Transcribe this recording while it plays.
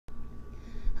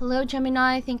Hello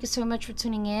Gemini, thank you so much for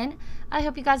tuning in. I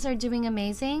hope you guys are doing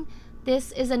amazing.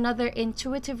 This is another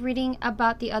intuitive reading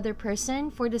about the other person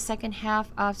for the second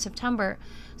half of September.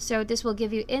 So this will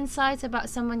give you insights about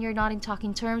someone you're not in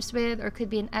talking terms with, or could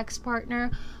be an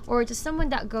ex-partner, or just someone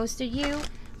that ghosted you,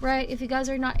 right? If you guys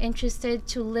are not interested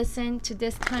to listen to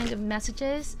this kind of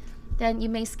messages, then you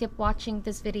may skip watching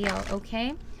this video,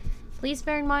 okay? Please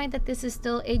bear in mind that this is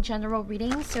still a general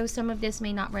reading, so some of this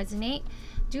may not resonate.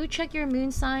 Do check your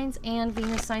moon signs and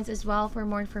Venus signs as well for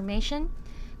more information.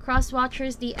 Cross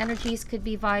watchers, the energies could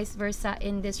be vice versa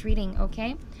in this reading,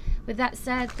 okay? With that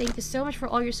said, thank you so much for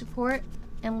all your support,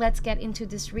 and let's get into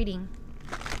this reading.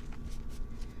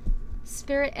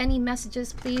 Spirit, any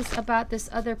messages please about this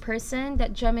other person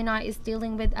that Gemini is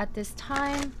dealing with at this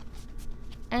time?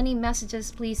 Any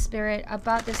messages please, Spirit,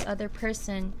 about this other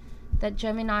person that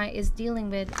Gemini is dealing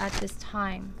with at this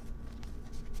time?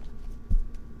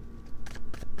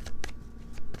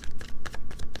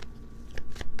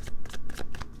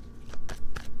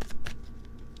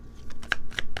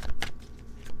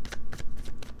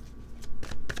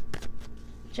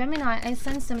 Gemini, I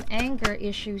sense some anger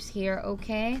issues here,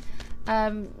 okay?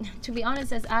 To be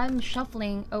honest, as I'm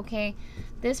shuffling, okay,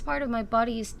 this part of my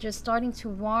body is just starting to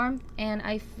warm, and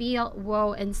I feel,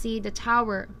 whoa, and see the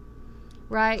tower,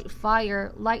 right?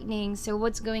 Fire, lightning. So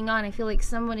what's going on? I feel like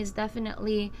someone is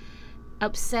definitely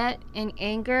upset and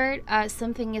angered.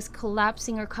 Something is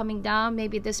collapsing or coming down.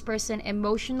 Maybe this person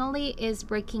emotionally is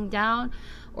breaking down,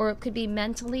 or it could be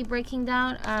mentally breaking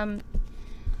down.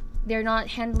 They're not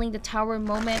handling the tower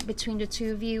moment between the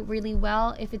two of you really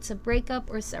well, if it's a breakup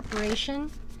or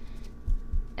separation.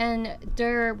 And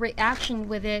their reaction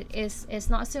with it is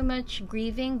not so much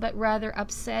grieving, but rather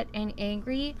upset and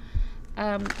angry.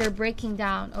 They're breaking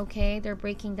down, okay? They're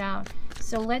breaking down.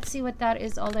 So let's see what that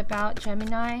is all about,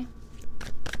 Gemini.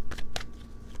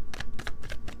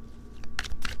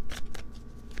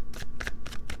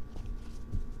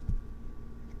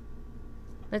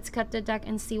 Let's cut the deck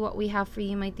and see what we have for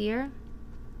you, my dear.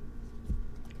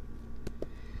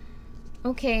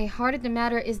 Okay, heart of the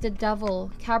matter is the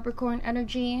Devil, Capricorn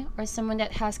energy, or someone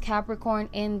that has Capricorn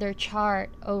in their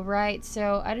chart. All right,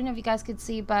 so I don't know if you guys could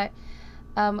see, but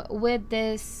with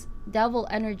this Devil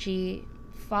energy,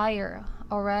 fire,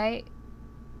 all right,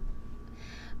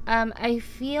 I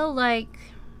feel like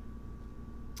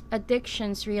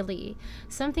addictions, really.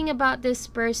 Something about this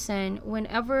person,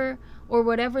 whenever or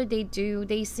whatever they do,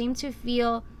 they seem to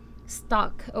feel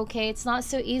stuck, okay? It's not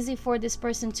so easy for this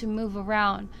person to move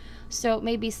around. So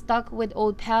maybe stuck with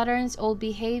old patterns, old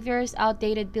behaviors,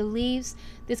 outdated beliefs.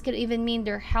 This could even mean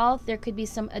their health. There could be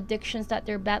some addictions that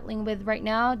they're battling with right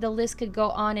now. The list could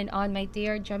go on and on, my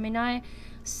dear Gemini.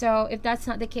 So if that's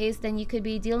not the case, then you could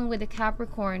be dealing with a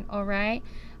Capricorn, all right?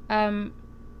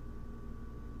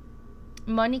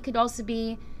 Money could also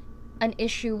be an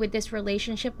issue with this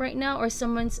relationship right now, or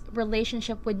someone's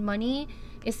relationship with money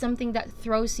is something that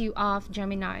throws you off,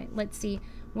 Gemini. Let's see.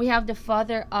 We have the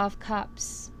Father of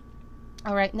Cups.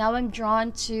 All right, now I'm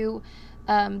drawn to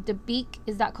the beak.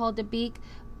 Is that called the beak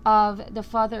of the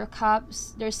Father of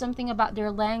Cups? There's something about their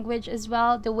language as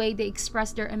well. The way they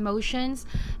express their emotions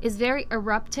is very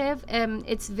eruptive, and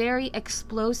it's very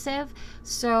explosive.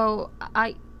 So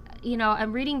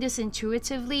I'm reading this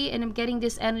intuitively, and I'm getting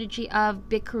this energy of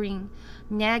bickering,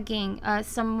 nagging,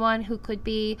 someone who could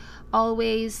be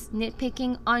always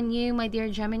nitpicking on you, my dear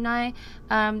Gemini.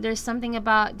 There's something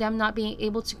about them not being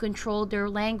able to control their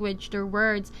language, their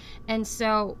words. And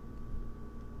so,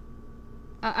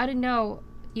 I don't know,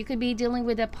 you could be dealing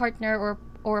with a partner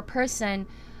or a person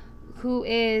who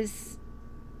is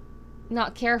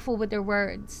not careful with their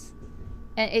words.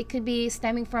 And it could be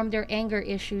stemming from their anger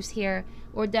issues here,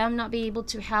 or them not being able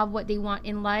to have what they want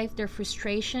in life, their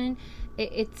frustration.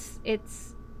 It's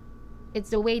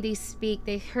the way they speak.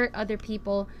 They hurt other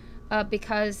people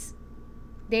because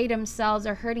they themselves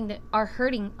are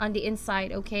hurting on the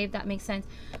inside, okay, if that makes sense.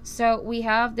 So we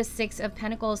have the Six of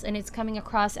Pentacles, and it's coming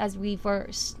across as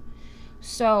reversed.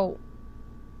 So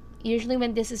usually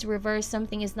when this is reversed,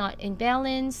 something is not in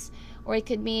balance, or it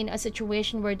could mean a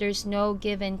situation where there's no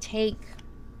give and take.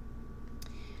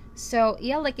 So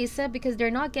yeah, like I said, because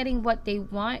they're not getting what they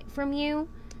want from you,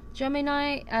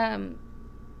 Gemini,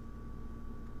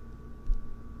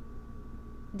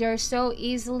 they're so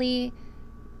easily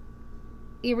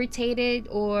irritated,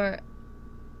 or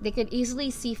they could easily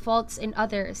see faults in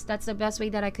others. That's the best way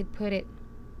that I could put it.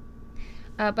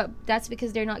 But that's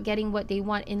because they're not getting what they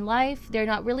want in life. They're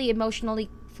not really emotionally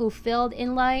fulfilled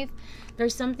in life.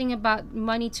 There's something about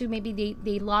money too. Maybe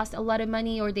they lost a lot of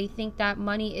money, or they think that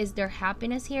money is their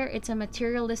happiness here. It's a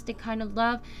materialistic kind of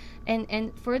love.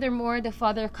 And furthermore, the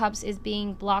Father of Cups is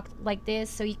being blocked like this,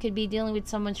 so you could be dealing with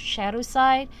someone's shadow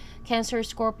side, Cancer,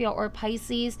 Scorpio, or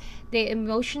Pisces. They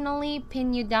emotionally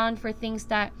pin you down for things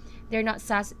that they're not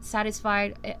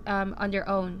satisfied on their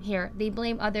own here. They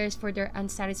blame others for their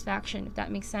unsatisfaction, if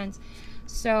that makes sense.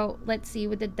 So let's see,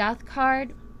 with the Death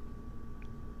card,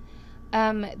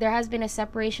 there has been a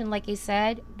separation, like I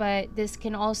said, but this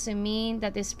can also mean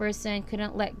that this person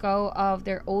couldn't let go of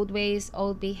their old ways,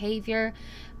 old behavior.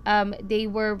 They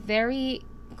were very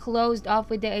closed off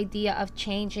with the idea of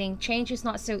changing. Change is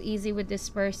not so easy with this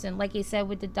person. Like I said,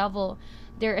 with the Devil,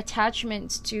 their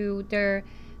attachments to their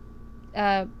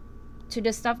to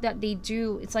the stuff that they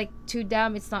do, it's like, to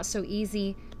them it's not so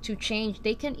easy to change.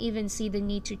 They can even see the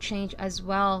need to change as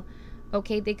well.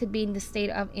 Okay, they could be in the state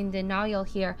of in denial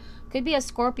here. Could be a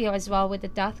Scorpio as well with the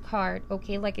Death card.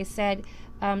 Okay, like I said,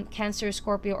 Cancer,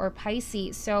 Scorpio, or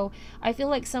Pisces. So I feel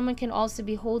like someone can also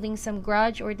be holding some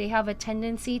grudge, or they have a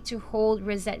tendency to hold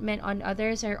resentment on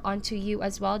others or onto you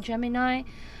as well, Gemini.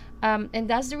 And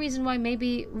that's the reason why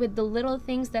maybe with the little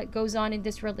things that goes on in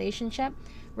this relationship,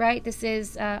 right? This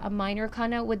is a minor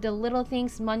kind of, with the little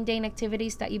things, mundane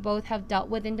activities that you both have dealt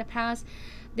with in the past.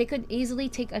 They could easily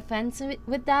take offense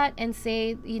with that and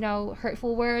say, you know,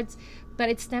 hurtful words, but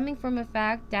it's stemming from a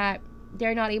fact that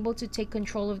they're not able to take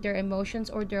control of their emotions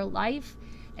or their life,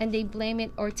 and they blame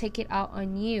it or take it out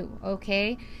on you.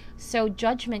 Okay, so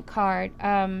Judgment card,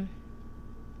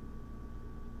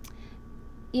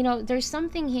 you know, there's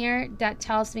something here that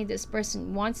tells me this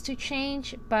person wants to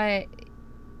change, but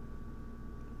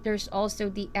there's also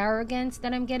the arrogance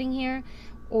that I'm getting here,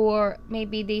 or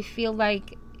maybe they feel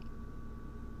like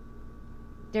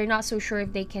they're not so sure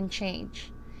if they can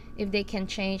change.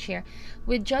 Here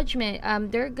with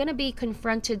Judgment, they're gonna be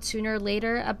confronted sooner or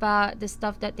later about the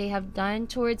stuff that they have done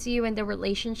towards you and the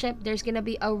relationship. There's gonna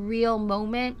be a real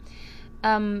moment.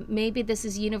 Maybe this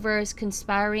is universe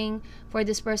conspiring for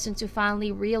this person to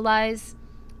finally realize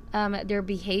their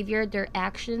behavior, their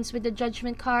actions with the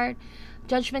Judgment card.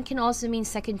 Judgment can also mean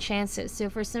second chances. So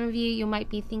for some of you, you might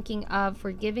be thinking of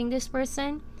forgiving this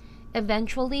person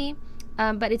eventually.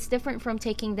 But it's different from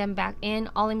taking them back in.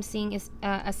 All I'm seeing is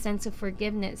a sense of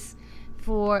forgiveness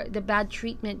for the bad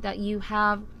treatment that you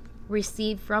have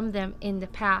received from them in the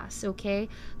past. Okay,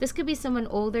 this could be someone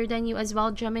older than you as well,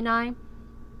 Gemini.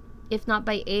 If not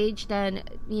by age, then,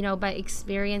 you know, by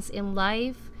experience in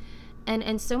life.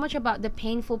 And so much about the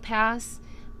painful past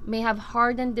may have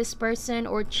hardened this person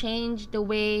or changed the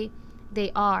way they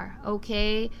are.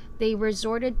 Okay, they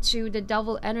resorted to the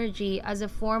Devil energy as a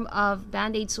form of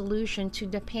band-aid solution to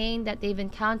the pain that they've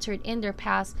encountered in their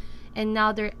past, and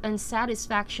now their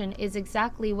unsatisfaction is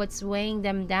exactly what's weighing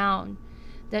them down.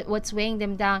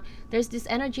 There's this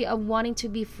energy of wanting to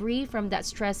be free from that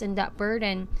stress and that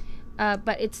burden,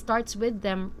 but it starts with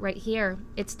them right here.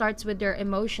 It starts with their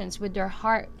emotions, with their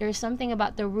heart. There's something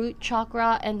about the root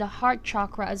chakra and the heart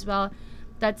chakra as well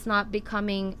that's not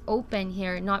becoming open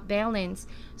here, not balanced.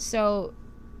 So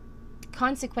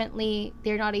consequently,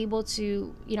 they're not able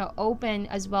to, you know, open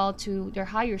as well to their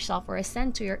higher self, or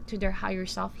ascend to their higher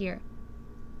self here.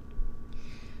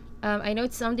 I know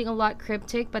it's sounding a lot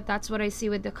cryptic, but that's what I see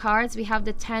with the cards. We have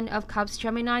the 10 of Cups,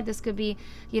 Gemini. This could be,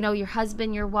 you know, your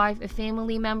husband, your wife, a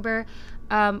family member,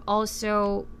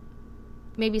 also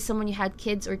maybe someone you had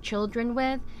kids or children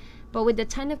with. But with the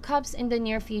 10 of Cups in the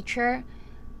near future,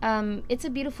 it's a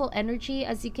beautiful energy,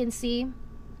 as you can see.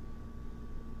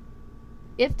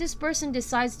 If this person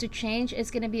decides to change,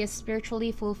 it's going to be a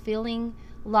spiritually fulfilling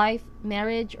life,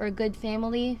 marriage, or good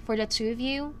family for the two of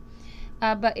you.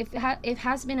 But if it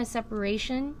has been a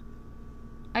separation,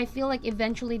 I feel like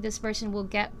eventually this person will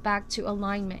get back to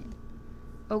alignment.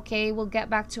 Okay, we'll get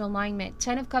back to alignment.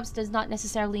 10 of Cups does not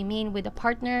necessarily mean with a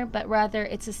partner, but rather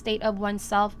it's a state of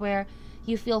oneself where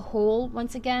you feel whole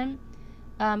once again.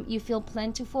 You feel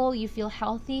plentiful, you feel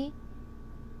healthy.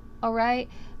 All right,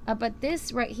 but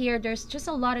this right here, there's just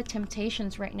a lot of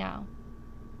temptations right now,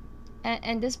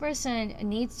 and this person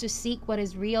needs to seek what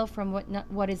is real from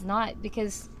what is not,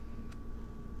 because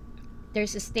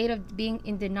there's a state of being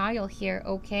in denial here.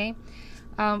 Okay,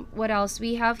 what else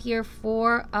we have here?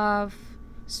 4 of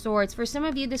Swords. For some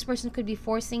of you, this person could be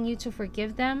forcing you to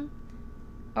forgive them,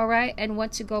 all right, and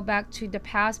want to go back to the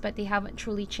past, but they haven't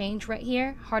truly changed right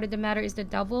here. Heart of the matter is the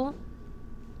Devil.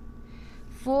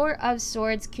 4 of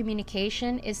Swords,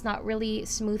 communication is not really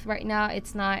smooth right now.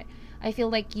 It's not, I feel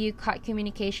like you cut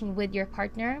communication with your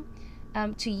partner.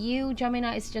 To you,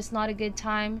 Gemini, it's just not a good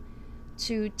time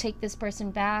to take this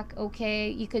person back. Okay,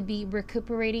 you could be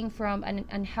recuperating from an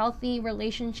unhealthy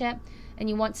relationship, and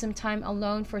you want some time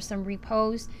alone for some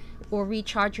repose or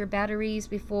recharge your batteries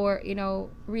before, you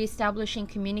know, reestablishing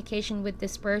communication with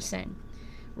this person,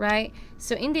 right?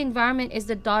 So in the environment is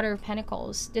the Daughter of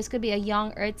Pentacles. This could be a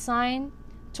young earth sign,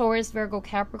 Taurus, Virgo,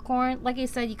 Capricorn. Like I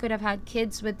said, you could have had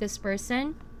kids with this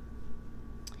person,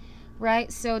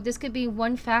 right? So this could be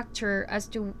one factor as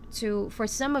to for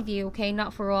some of you, okay,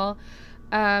 not for all.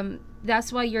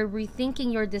 That's why you're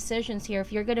rethinking your decisions here.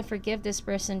 If you're going to forgive this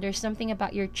person, there's something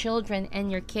about your children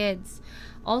and your kids.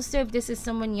 Also, if this is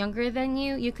someone younger than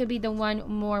you, you could be the one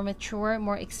more mature,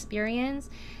 more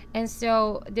experienced. And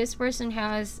so this person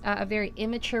has a very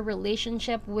immature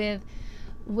relationship with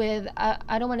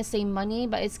I don't want to say money,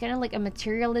 but it's kind of like a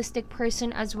materialistic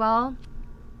person as well.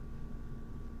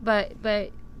 But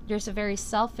there's a very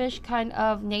selfish kind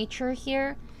of nature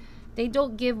here. They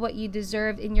don't give what you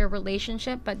deserve in your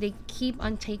relationship, but they keep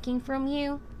on taking from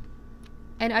you.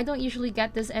 And I don't usually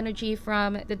get this energy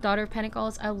from the Daughter of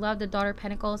Pentacles. I love the Daughter of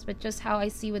Pentacles, but just how I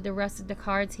see with the rest of the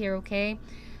cards here, okay?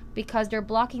 Because they're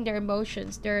blocking their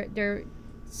emotions. They're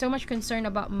so much concerned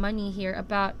about money here,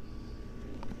 about,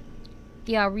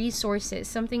 yeah, resources.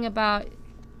 Something about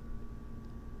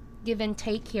give and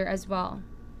take here as well.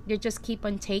 They just keep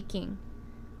on taking,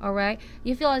 all right?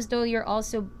 You feel as though you're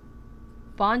also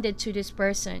bonded to this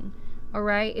person, all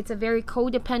right? It's a very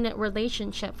codependent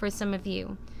relationship for some of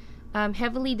you,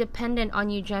 heavily dependent on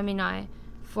you, Gemini,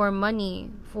 for money,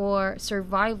 for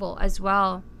survival as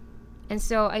well. And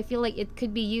so I feel like it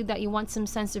could be you that you want some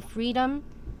sense of freedom,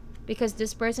 because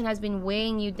this person has been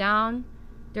weighing you down.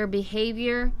 Their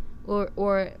behavior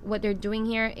or what they're doing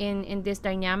here in this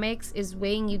dynamics is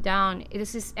weighing you down.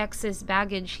 This is excess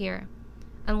baggage here,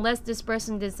 unless this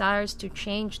person desires to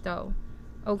change though,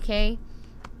 okay?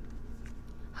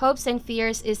 Hopes and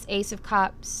fears is Ace of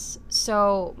Cups.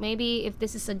 So maybe if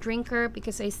this is a drinker,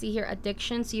 because I see here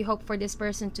addiction, so you hope for this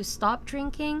person to stop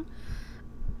drinking.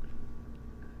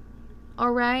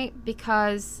 All right,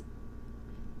 because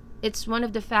it's one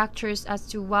of the factors as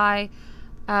to why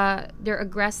they're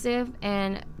aggressive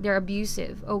and they're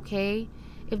abusive, okay?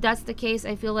 If that's the case,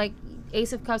 I feel like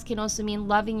Ace of Cups can also mean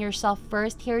loving yourself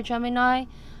first here, Gemini.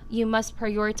 You must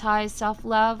prioritize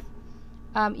self-love.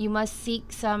 You must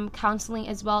seek some counseling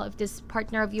as well if this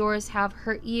partner of yours have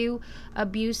hurt you,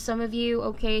 abused some of you,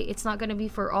 okay? It's not going to be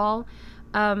for all.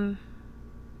 There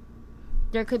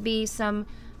could be some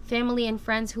family and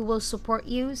friends who will support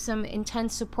you, some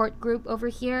intense support group over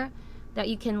here that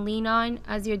you can lean on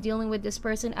as you're dealing with this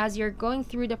person, as you're going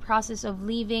through the process of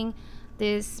leaving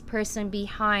this person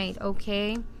behind,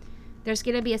 okay? There's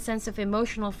going to be a sense of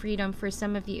emotional freedom for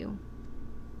some of you.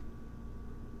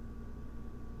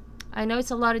 I know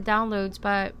it's a lot of downloads,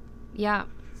 but yeah,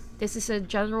 this is a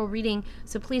general reading,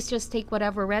 so please just take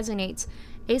whatever resonates.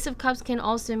 Ace of Cups can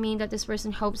also mean that this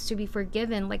person hopes to be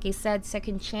forgiven. Like I said,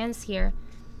 second chance here.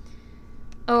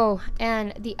 Oh,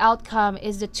 and the outcome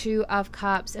is the Two of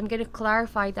Cups. I'm going to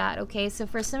clarify that, okay? So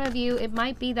for some of you, it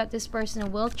might be that this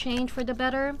person will change for the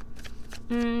better.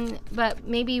 But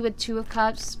maybe with Two of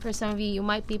Cups, for some of you, you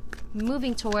might be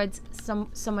moving towards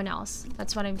someone else.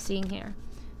 That's what I'm seeing here.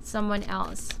 Someone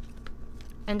else.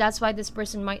 And that's why this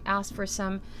person might ask for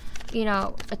some, you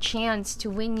know, a chance to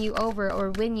win you over or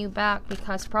win you back,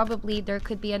 because probably there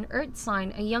could be an earth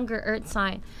sign, a younger earth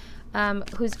sign,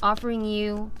 who's offering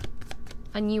you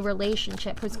a new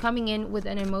relationship, who's coming in with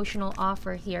an emotional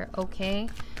offer here, okay?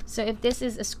 So if this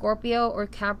is a Scorpio or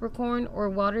Capricorn or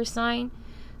water sign,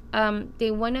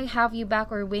 they want to have you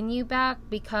back or win you back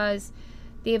because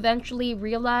they eventually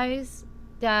realize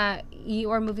that you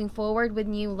are moving forward with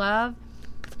new love.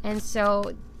 And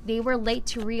so they were late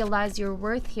to realize your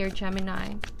worth here,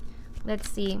 Gemini.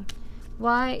 Let's see.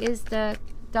 Why is the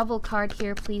Devil card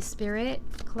here, please, Spirit?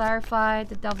 Clarify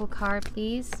the Devil card,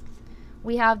 please.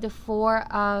 We have the Four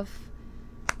of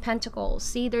Pentacles.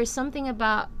 See, there's something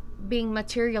about being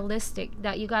materialistic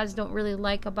that you guys don't really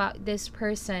like about this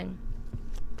person.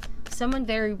 Someone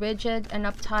very rigid and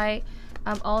uptight.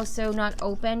 Also not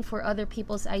open for other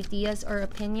people's ideas or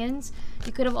opinions.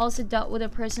 You could have also dealt with a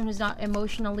person who's not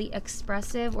emotionally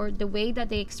expressive, or the way that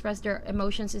they express their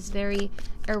emotions is very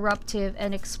eruptive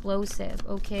and explosive,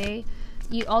 okay?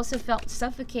 You also felt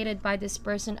suffocated by this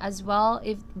person as well.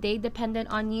 If they depended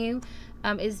on you,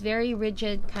 is very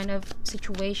rigid kind of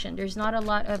situation. There's not a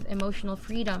lot of emotional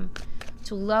freedom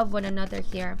to love one another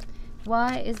here.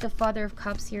 Why is the Father of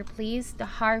Cups here, please? The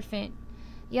Hierophant.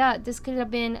 Yeah, this could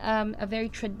have been a very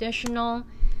traditional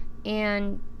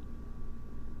and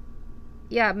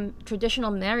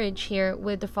traditional marriage here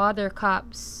with the Father of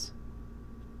Cups.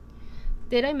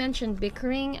 Did I mention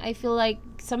bickering? I feel like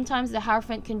sometimes the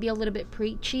Hierophant can be a little bit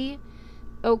preachy,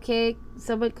 Okay,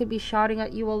 someone could be shouting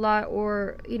at you a lot,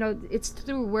 or you know, it's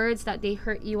through words that they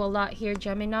hurt you a lot here,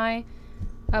 Gemini.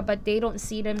 But they don't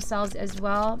see themselves as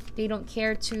well. They don't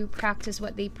care to practice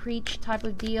what they preach, type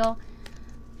of deal.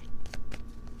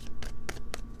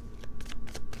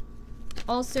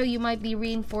 Also, you might be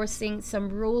reinforcing some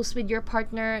rules with your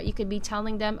partner. You could be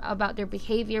telling them about their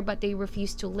behavior, but they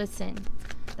refuse to listen.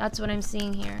 That's what I'm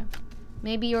seeing here.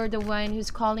 Maybe you're the one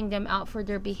who's calling them out for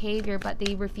their behavior, but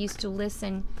they refuse to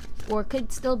listen, or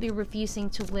could still be refusing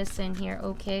to listen here,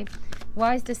 okay?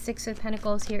 Why is the Six of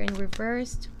Pentacles here in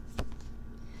reversed?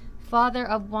 Father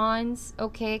of Wands,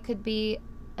 okay, could be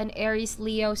an Aries,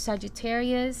 Leo,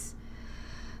 Sagittarius,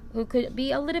 who could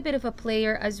be a little bit of a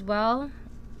player as well.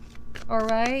 All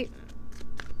right,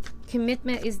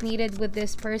 commitment is needed with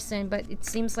this person, but it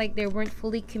seems like they weren't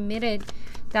fully committed.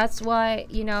 That's why,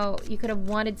 you know, you could have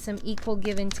wanted some equal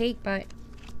give and take, but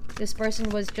this person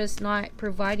was just not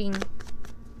providing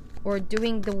or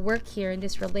doing the work here in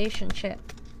this relationship.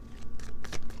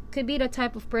 Could be the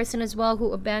type of person as well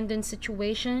who abandons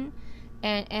situation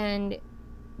and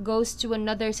goes to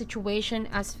another situation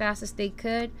as fast as they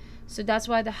could. So that's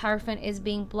why the Hierophant is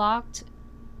being blocked.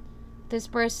 This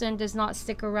person does not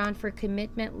stick around for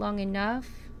commitment long enough.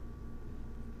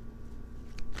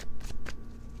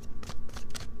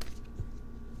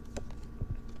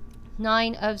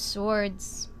 Nine of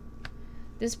Swords.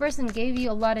 This person gave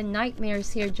you a lot of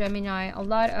nightmares here, Gemini. A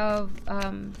lot of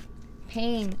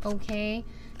pain, okay?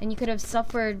 And you could have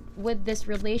suffered with this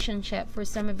relationship, for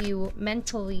some of you,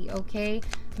 mentally, okay?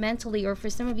 Mentally, or for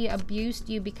some of you, abused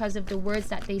you because of the words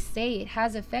that they say. It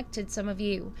has affected some of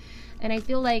you. And I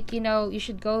feel like, you know, you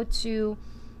should go to,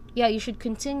 yeah, you should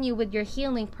continue with your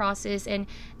healing process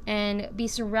and be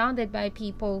surrounded by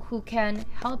people who can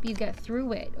help you get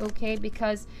through it, okay?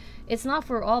 Because it's not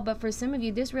for all, but for some of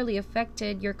you, this really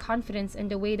affected your confidence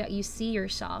and the way that you see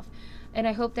yourself. And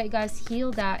I hope that you guys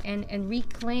heal that and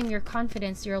reclaim your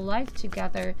confidence, your life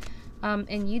together.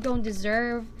 And you don't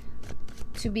deserve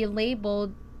to be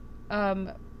labeled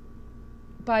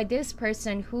by this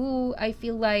person who I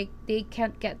feel like they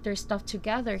can't get their stuff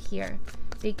together here.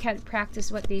 They can't practice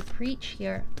what they preach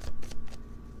here.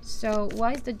 So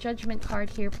why is the Judgment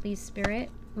card here, please, Spirit?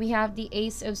 We have the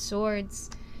Ace of Swords.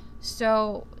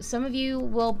 So some of you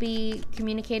will be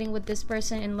communicating with this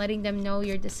person and letting them know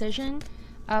your decision.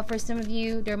 For some of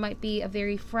you, there might be a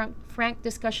very frank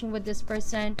discussion with this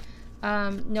person.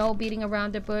 No beating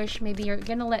around the bush. Maybe you're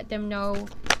gonna let them know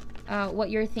what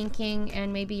you're thinking,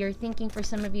 and maybe you're thinking, for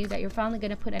some of you, that you're finally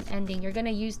gonna put an ending. You're gonna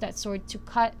use that sword to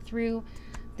cut through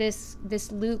this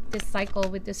loop, this cycle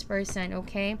with this person,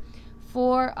 okay?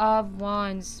 Four of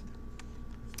Wands.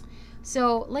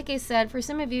 So like I said, for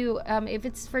some of you, if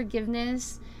it's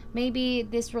forgiveness, maybe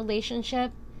this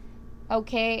relationship,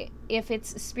 okay, if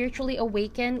it's spiritually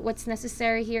awakened, what's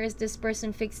necessary here is this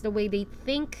person fix the way they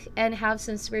think and have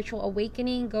some spiritual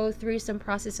awakening, go through some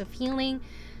process of healing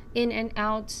in and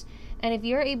out. And if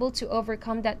you're able to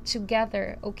overcome that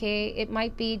together, okay, it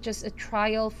might be just a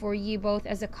trial for you both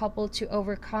as a couple to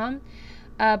overcome.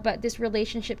 But this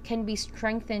relationship can be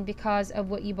strengthened because of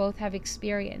what you both have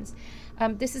experienced.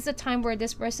 This is a time where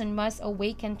this person must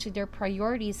awaken to their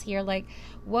priorities here. Like,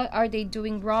 what are they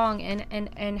doing wrong,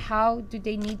 and how do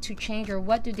they need to change, or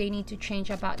what do they need to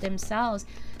change about themselves?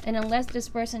 And unless this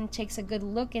person takes a good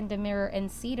look in the mirror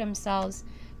and see themselves,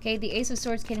 okay, the Ace of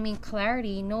Swords can mean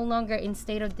clarity, no longer in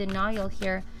state of denial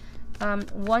here.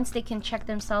 Once they can check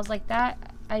themselves like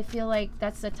that, I feel like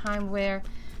that's the time where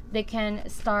they can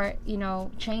start, you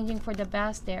know, changing for the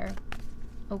best there.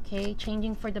 Okay,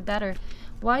 changing for the better.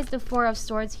 Why is the Four of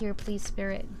Swords here, please,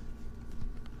 Spirit?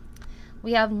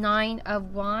 We have Nine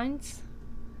of Wands.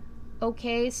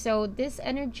 Okay, so this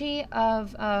energy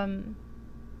of, I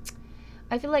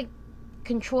feel like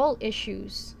control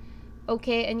issues.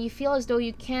 Okay, and you feel as though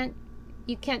you can't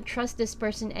trust this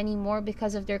person anymore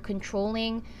because of their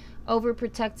controlling,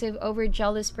 overprotective, over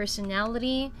jealous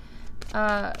personality.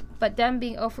 But them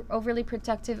being overly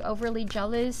protective, overly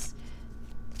jealous,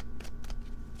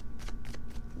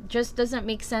 just doesn't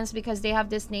make sense, because they have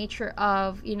this nature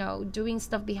of, you know, doing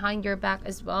stuff behind your back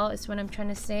as well, is what I'm trying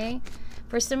to say.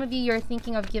 For some of you, you're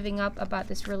thinking of giving up about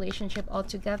this relationship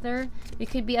altogether. You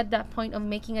could be at that point of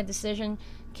making a decision.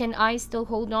 Can I still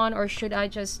hold on, or should I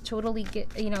just totally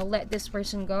let this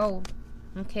person go?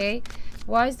 Okay,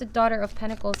 why is the Daughter of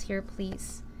Pentacles here,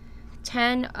 please?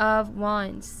 Ten of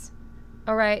Wands.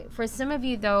 All right, for some of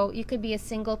you though, you could be a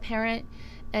single parent,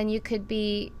 and you could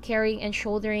be carrying and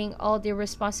shouldering all the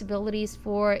responsibilities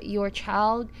for your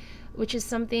child, which is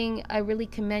something I really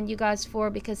commend you guys for,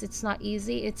 because it's not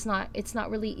easy. It's not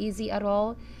really easy at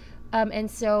all. And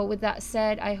so with that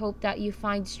said, I hope that you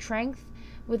find strength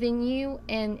within you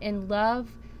and love,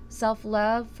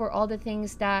 self-love for all the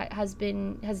things that has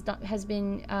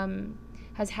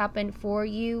happened for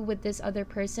you with this other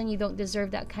person. You don't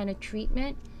deserve that kind of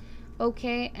treatment.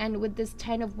 Okay, and with this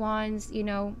 10 of Wands, you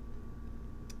know,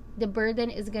 the burden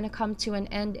is going to come to an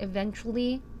end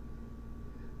eventually.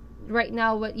 Right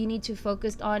now, what you need to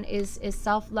focus on is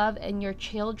self-love and your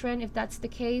children, if that's the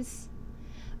case.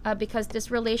 Because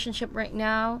this relationship right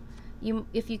now,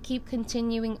 if you keep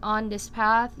continuing on this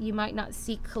path, you might not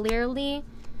see clearly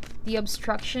the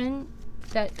obstruction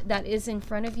that is in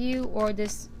front of you, or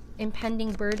this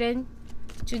impending burden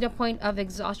to the point of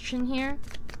exhaustion here.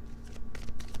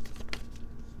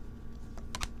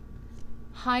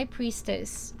 High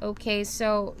Priestess. Okay,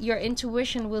 so your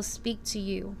intuition will speak to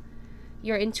you.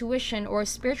 Your intuition or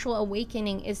spiritual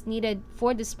awakening is needed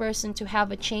for this person to have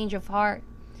a change of heart.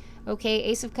 Okay,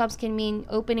 Ace of Cups can mean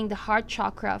opening the heart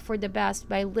chakra for the best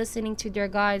by listening to their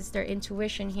guides, their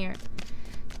intuition here.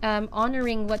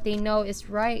 Honoring what they know is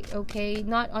right, okay?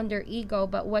 Not on their ego,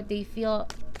 but what they feel,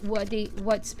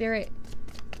 what spirit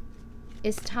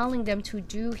is telling them to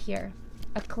do here.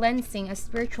 A cleansing, a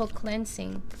spiritual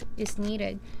cleansing is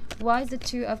needed. Why is the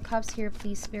Two of Cups here,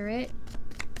 please, Spirit?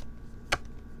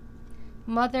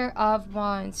 Mother of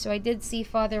Wands. So I did see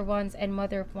Father Wands and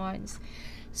Mother of Wands.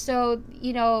 So,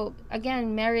 you know,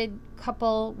 again, married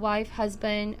couple, wife,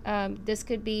 husband. This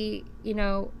could be, you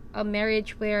know, a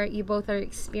marriage where you both are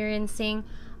experiencing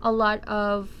a lot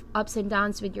of ups and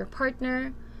downs with your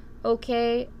partner.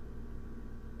 Okay.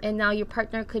 And now your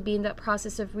partner could be in that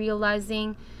process of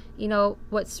realizing, you know,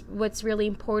 what's really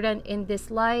important in this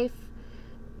life.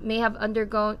 May have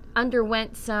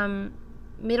underwent some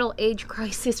middle age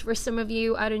crisis for some of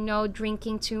you. I don't know,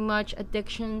 drinking too much,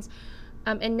 addictions.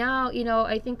 And now, you know,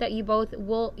 I think that you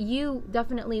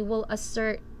definitely will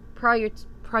assert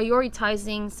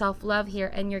prioritizing self-love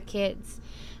here and your kids.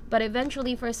 But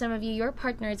eventually, for some of you, your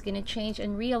partner is going to change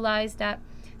and realize that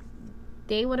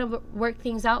they want to work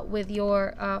things out with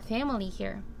your family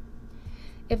here.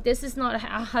 If this is not a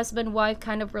husband-wife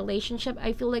kind of relationship,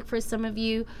 I feel like for some of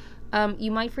you,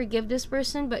 you might forgive this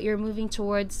person, but you're moving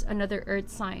towards another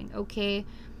earth sign, okay?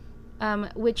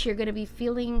 Which you're going to be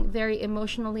feeling very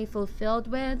emotionally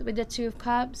fulfilled with the Two of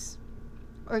Cups.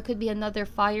 Or it could be another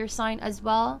fire sign as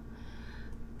well.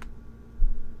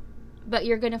 But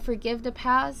you're going to forgive the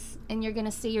past and you're going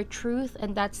to say your truth,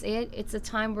 and that's it. It's a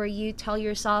time where you tell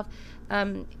yourself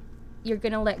you're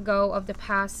going to let go of the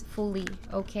past fully,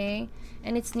 okay?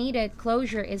 And it's needed.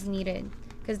 Closure is needed.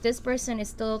 Because this person is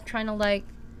still trying to like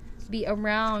be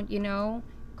around, you know?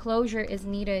 Closure is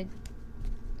needed.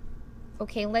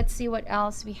 Okay, let's see what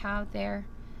else we have there.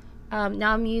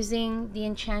 Now I'm using the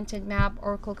Enchanted Map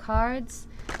Oracle cards.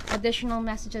 Additional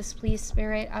messages, please,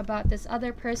 Spirit, about this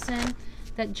other person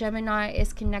that Gemini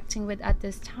is connecting with at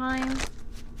this time.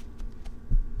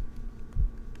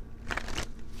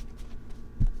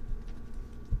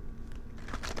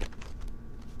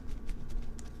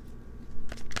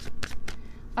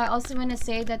 I also want to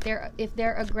say that if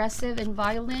they're aggressive and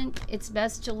violent, it's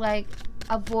best to like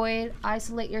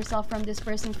isolate yourself from this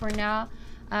person for now.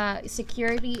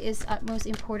 Security is utmost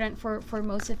important for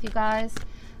most of you guys.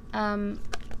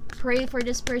 Pray for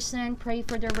this person, pray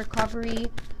for their recovery,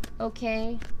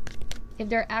 okay? If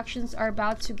their actions are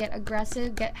about to get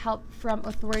aggressive, get help from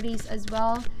authorities as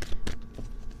well.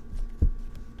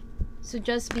 So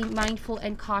just be mindful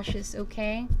and cautious,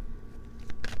 okay?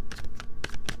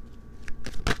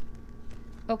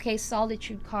 Okay,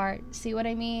 Solitude card. See what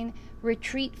I mean?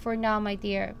 Retreat for now, my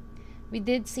dear. We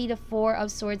did see the Four of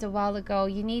Swords a while ago.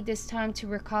 You need this time to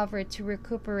recover, to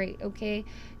recuperate, okay?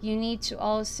 You need to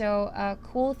also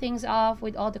cool things off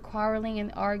with all the quarreling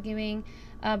and arguing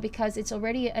because it's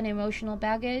already an emotional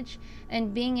baggage.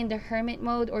 And being in the hermit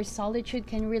mode or solitude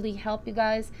can really help you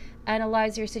guys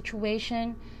analyze your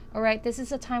situation, all right? This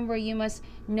is a time where you must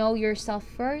know yourself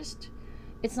first.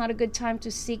 It's not a good time to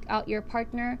seek out your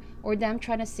partner or them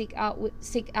trying to seek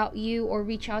out you or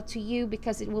reach out to you,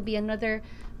 because it will be another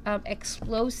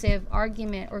explosive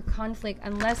argument or conflict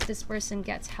unless this person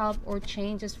gets help or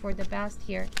changes for the best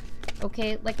here.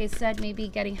 Okay, like I said, maybe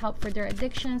getting help for their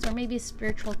addictions or maybe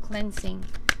spiritual cleansing.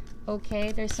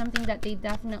 Okay, there's something that they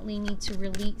definitely need to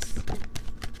release.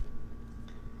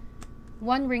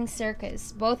 One Ring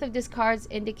Circus. Both of these cards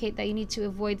indicate that you need to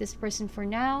avoid this person for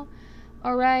now.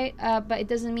 Alright, but it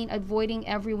doesn't mean avoiding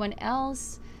everyone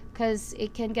else, because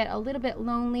it can get a little bit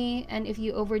lonely, and if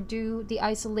you overdo the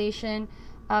isolation,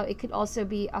 it could also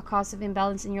be a cause of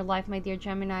imbalance in your life, my dear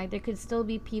Gemini. There could still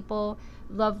be people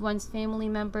loved ones, family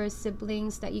members,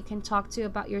 siblings that you can talk to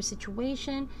about your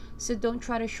situation. So don't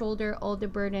try to shoulder all the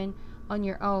burden on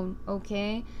your own,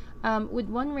 okay? With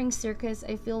One Ring Circus,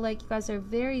 I feel like you guys are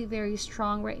very, very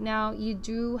strong right now. You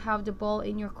do have the ball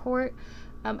in your court.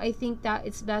 I think that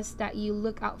it's best that you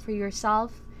look out for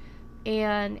yourself,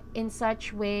 and in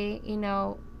such way, you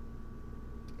know,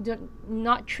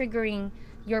 not triggering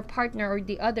your partner or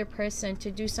the other person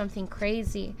to do something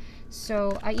crazy.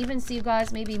 So I even see you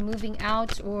guys maybe moving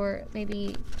out, or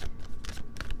maybe,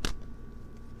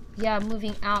 yeah,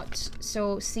 moving out.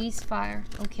 So ceasefire,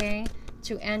 okay,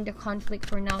 to end the conflict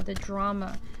for now, the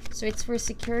drama. So it's for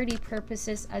security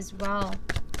purposes as well.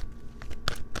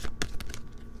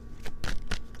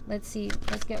 Let's see,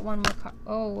 let's get one more card.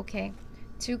 Oh, okay,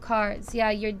 2 cards. Yeah,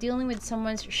 you're dealing with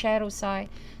someone's shadow side.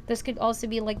 This could also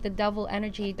be like the devil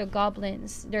energy, the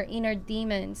goblins, their inner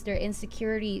demons, their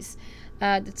insecurities,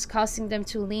 that's causing them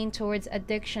to lean towards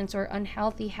addictions or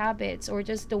unhealthy habits, or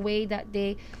just the way that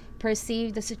they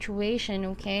perceive the situation,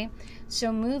 okay?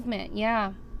 So movement,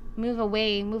 yeah, move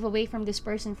away from this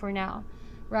person for now,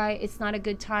 right? It's not a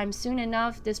good time. Soon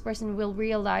enough, this person will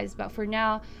realize, but for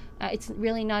now, it's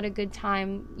really not a good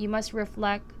time. You must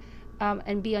reflect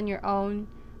and be on your own.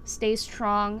 Stay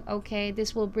strong, okay?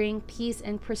 This will bring peace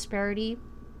and prosperity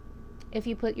if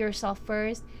you put yourself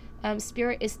first.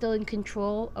 Spirit is still in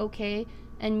control, okay?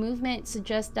 And movement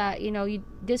suggests that, you know,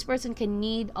 this person can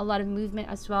need a lot of movement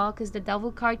as well, because the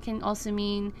Devil card can also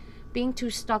mean being too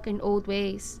stuck in old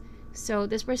ways. So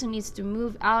this person needs to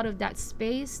move out of that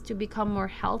space to become more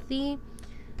healthy.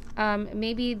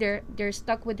 Maybe they're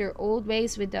stuck with their old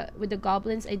ways with the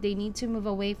goblins, and they need to move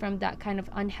away from that kind of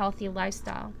unhealthy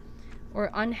lifestyle or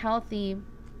unhealthy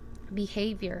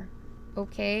behavior,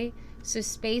 okay? So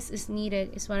space is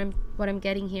needed is what I'm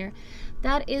getting here.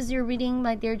 That is your reading,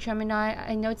 my dear Gemini.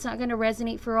 I know it's not going to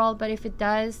resonate for all, but if it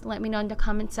does, let me know in the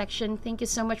comment section. Thank you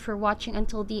so much for watching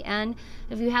until the end.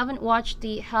 If you haven't watched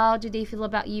the How Do They Feel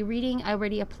About You reading, I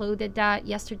already uploaded that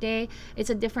yesterday. It's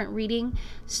a different reading.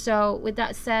 So with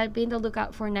that said, be on the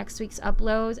lookout for next week's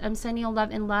uploads. I'm sending you love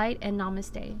and light, and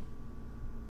namaste.